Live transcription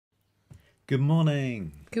Good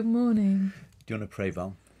morning. Good morning. Do you want to pray,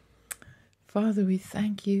 Val? Father, we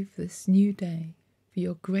thank you for this new day, for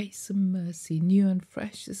your grace and mercy, new and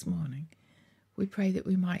fresh this morning. We pray that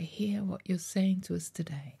we might hear what you're saying to us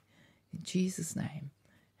today. In Jesus' name,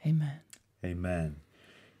 amen. Amen.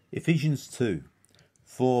 Ephesians 2.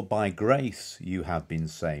 For by grace you have been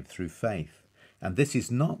saved through faith, and this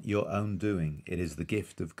is not your own doing, it is the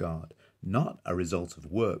gift of God, not a result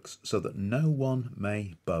of works, so that no one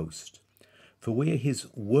may boast. For we are his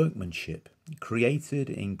workmanship,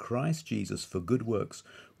 created in Christ Jesus for good works,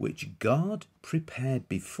 which God prepared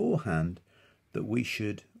beforehand that we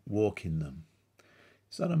should walk in them.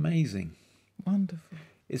 Is that amazing? Wonderful.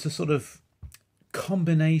 It's a sort of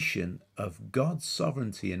combination of God's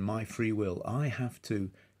sovereignty and my free will. I have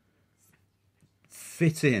to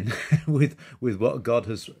fit in with what God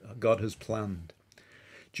has planned.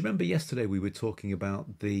 Do you remember yesterday we were talking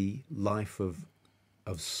about the life of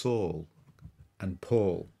Saul and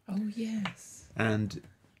Paul? Oh, yes. And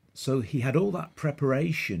so he had all that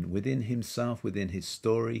preparation within himself, within his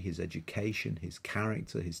story, his education, his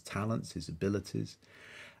character, his talents, his abilities,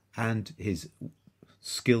 and his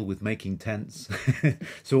skill with making tents.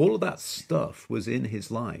 So all of that stuff was in his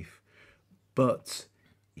life, but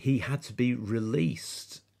he had to be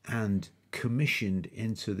released and commissioned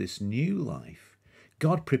into this new life.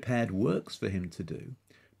 God prepared works for him to do,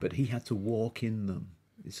 but he had to walk in them.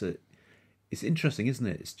 It's interesting, isn't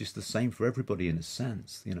it? It's just the same for everybody in a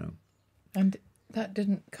sense, you know. And that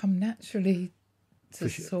didn't come naturally to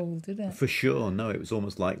Saul, did it? For sure, no. It was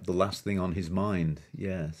almost like the last thing on his mind.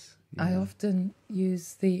 Yes. Yeah. I often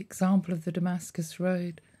use the example of the Damascus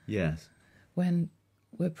Road. Yes. When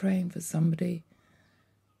we're praying for somebody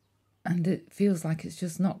and it feels like it's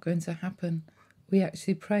just not going to happen, we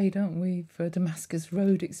actually pray, don't we, for a Damascus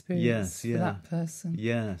Road experience for that person.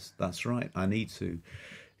 Yes, that's right. I need to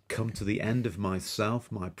come to the end of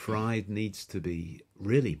myself. My pride needs to be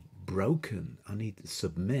really broken. I need to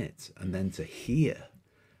submit and then to hear.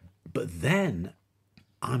 But then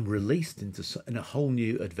I'm released into a whole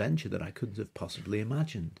new adventure that I couldn't have possibly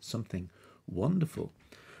imagined. Something wonderful.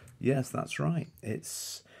 Yes, that's right.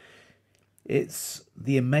 It's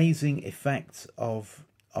the amazing effect of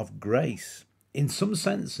grace. In some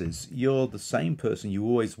senses, you're the same person you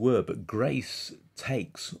always were, but grace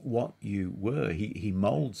takes what you were. He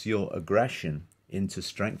molds your aggression into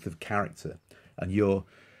strength of character, and my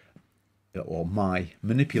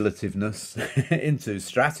manipulativeness into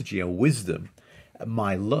strategy or wisdom, and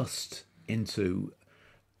my lust into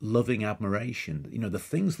loving admiration. You know, the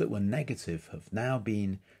things that were negative have now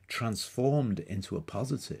been transformed into a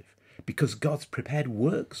positive because God's prepared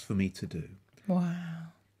works for me to do. Wow.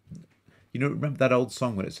 You know, remember that old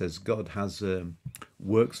song when it says God has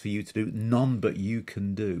works for you to do, none but you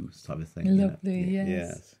can do, type of thing. Lovely, you know?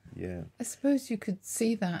 yes. Yeah. I suppose you could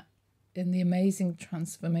see that in the amazing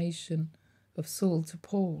transformation of Saul to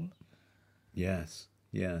Paul. Yes.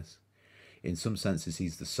 In some senses,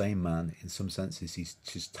 he's the same man. In some senses, he's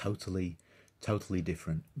just totally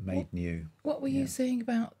different, made new. What were you saying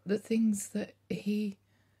about the things that he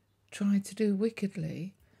tried to do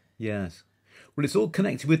wickedly? Yes. Well, it's all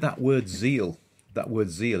connected with that word zeal.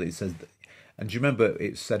 It says, and do you remember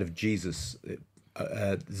it said of Jesus,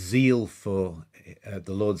 zeal for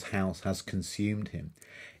the Lord's house has consumed him.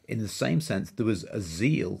 In the same sense, there was a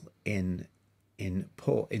zeal in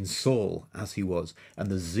Saul as he was, and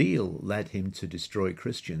the zeal led him to destroy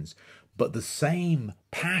Christians. But the same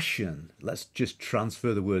passion, let's just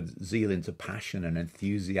transfer the word zeal into passion and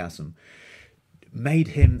enthusiasm, made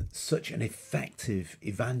him such an effective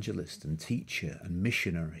evangelist and teacher and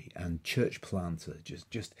missionary and church planter.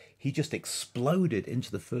 He just exploded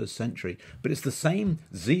into the first century. But it's the same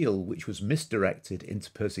zeal which was misdirected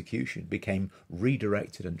into persecution, became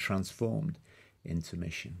redirected and transformed into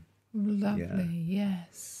mission. Lovely,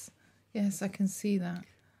 yes. Yes, I can see that.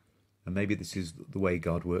 And maybe this is the way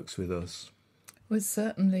God works with us. Well,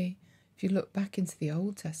 certainly, if you look back into the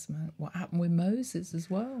Old Testament, what happened with Moses as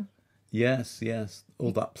well. Yes.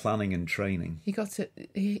 All that planning and training. He got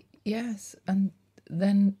it, yes. And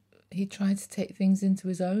then he tried to take things into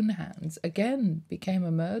his own hands. Again, became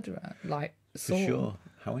a murderer, like Saul. For sure.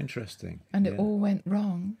 How interesting. And it all went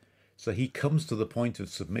wrong. So he comes to the point of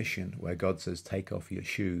submission where God says, take off your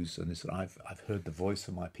shoes. And he said, I've heard the voice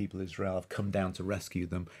of my people Israel. I've come down to rescue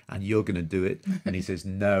them and you're going to do it. And he says,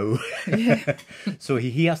 no. So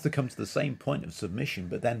he has to come to the same point of submission,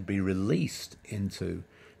 but then be released into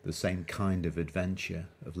the same kind of adventure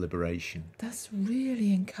of liberation. That's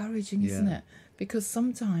really encouraging, isn't it? Because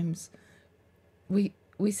sometimes we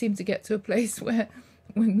seem to get to a place where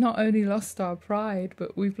we've not only lost our pride,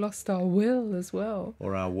 but we've lost our will as well.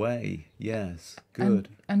 Or our way. Yes. Good.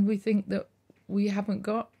 And we think that we haven't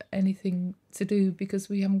got anything to do because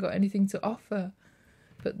we haven't got anything to offer.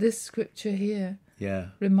 But this scripture here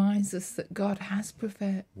reminds us that God has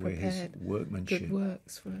prepared workmanship. good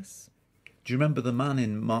works for us. Do you remember the man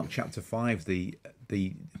in Mark chapter 5, the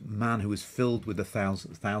man who was filled with the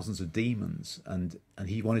thousands of demons, and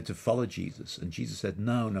he wanted to follow Jesus, and Jesus said,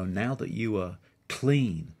 no, now that you are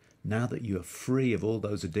clean, now that you are free of all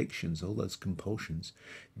those addictions, all those compulsions,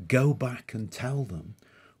 go back and tell them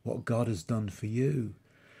what God has done for you.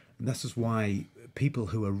 And this is why people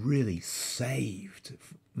who are really saved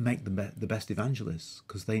make the best evangelists,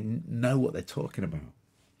 because they know what they're talking about.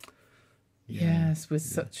 Yes, with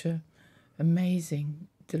such a amazing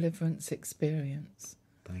deliverance experience.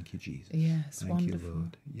 Thank you, Jesus. Yes, Thank wonderful. you,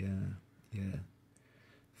 Lord. Yeah.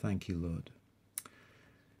 Thank you, Lord.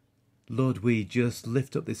 Lord, we just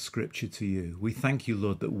lift up this scripture to you. We thank you,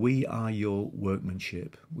 Lord, that we are your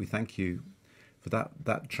workmanship. We thank you for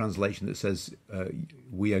that translation that says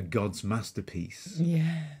we are God's masterpiece.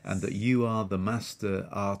 Yes. And that you are the master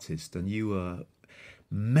artist, and you are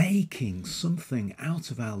making something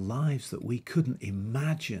out of our lives that we couldn't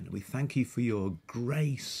imagine. We thank you for your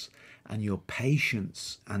grace and your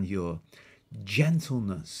patience and your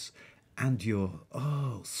gentleness and your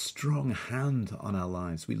strong hand on our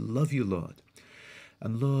lives. We love you, Lord.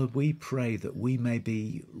 And Lord, we pray that we may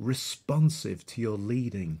be responsive to your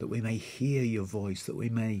leading, that we may hear your voice, that we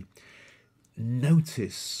may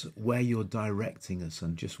notice where you're directing us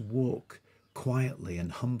and just walk quietly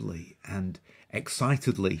and humbly and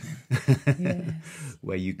excitedly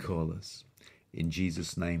where you call us. In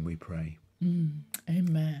Jesus' name we pray.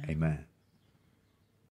 Amen. Amen.